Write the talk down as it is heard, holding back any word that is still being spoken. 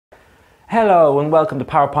Hello and welcome to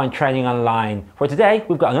PowerPoint Training Online, where today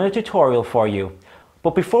we've got another tutorial for you.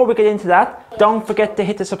 But before we get into that, don't forget to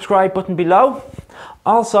hit the subscribe button below.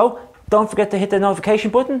 Also, don't forget to hit the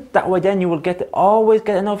notification button. That way then you will always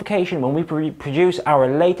get a notification when we produce our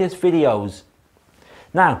latest videos.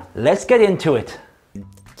 Now, let's get into it.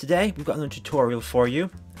 Today we've got another tutorial for you,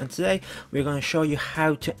 and today we're going to show you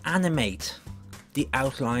how to animate the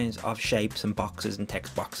outlines of shapes and boxes and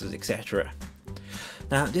text boxes, etc.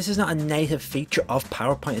 Now, this is not a native feature of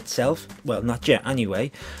PowerPoint itself, well, not yet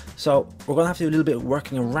anyway, so we're going to have to do a little bit of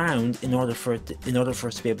working around in order for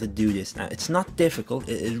us to be able to do this. Now, it's not difficult,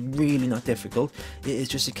 it is really not difficult, it is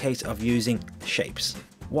just a case of using shapes.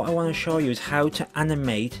 What I want to show you is how to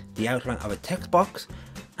animate the outline of a text box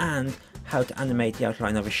and how to animate the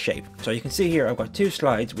outline of a shape. So you can see here I've got two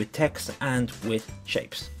slides with text and with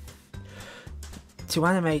shapes. To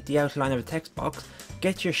animate the outline of a text box,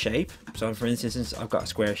 get your shape. So for instance, I've got a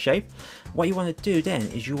square shape. What you want to do then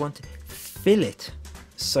is you want to fill it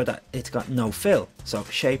so that it's got no fill. So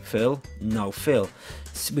shape fill, no fill.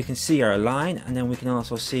 So we can see our line, and then we can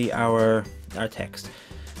also see our text.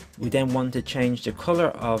 We then want to change the color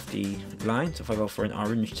of the line. So if I go for an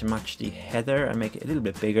orange to match the header and make it a little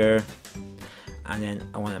bit bigger, and then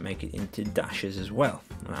I want to make it into dashes as well.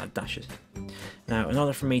 Dashes. Now, in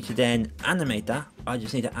order for me to then animate that, I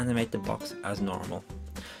just need to animate the box as normal.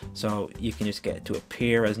 So you can just get it to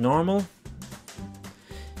appear as normal.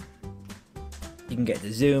 You can get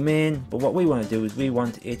to zoom in, but what we want to do is we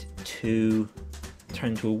want it to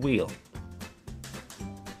turn to a wheel.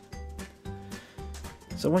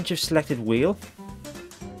 So once you've selected wheel,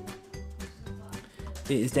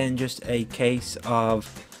 it is then just a case of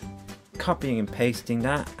copying and pasting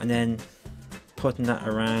that and then putting that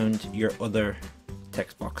around your other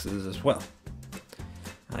text boxes as well,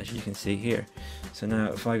 as you can see here. So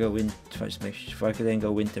now if I go in, if I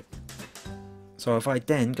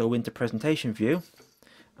then go into presentation view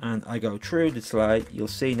and I go through the slide, you'll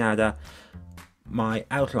see now that my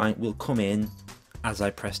outline will come in as I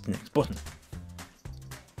press the next button.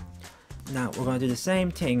 Now we're going to do the same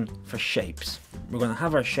thing for shapes. We're going to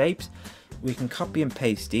have our shapes, we can copy and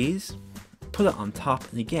paste these, put it on top,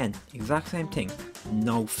 and again, exact same thing,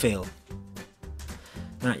 no fill.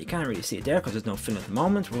 Now you can't really see it there because there's no fill at the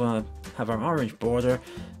moment. We're going to have our orange border,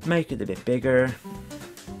 make it a bit bigger,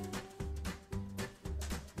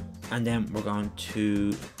 and then we're going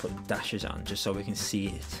to put dashes on just so we can see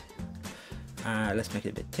it. Let's make it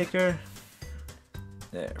a bit thicker.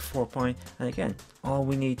 There, 4 point, and again, all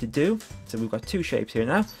we need to do, so we've got two shapes here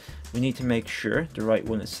now, we need to make sure the right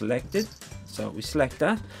one is selected, so we select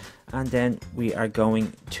that, and then we are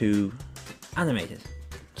going to animate it.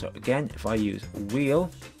 So again, if I use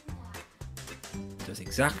wheel, it does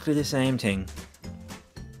exactly the same thing,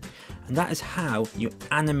 and that is how you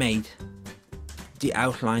animate the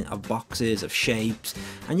outline of boxes, of shapes.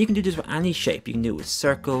 And you can do this with any shape. You can do it with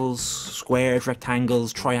circles, squares,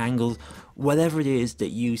 rectangles, triangles, whatever it is that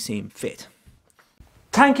you seem fit.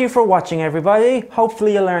 Thank you for watching, everybody.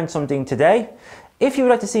 Hopefully you learned something today. If you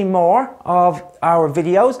would like to see more of our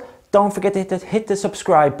videos, don't forget to hit the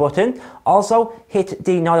subscribe button. Also hit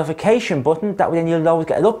the notification button, that way then you'll always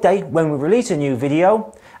get an update when we release a new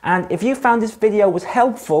video. And if you found this video was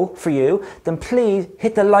helpful for you, then please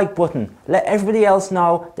hit the like button. Let everybody else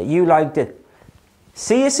know that you liked it.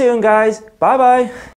 See you soon, guys. Bye bye.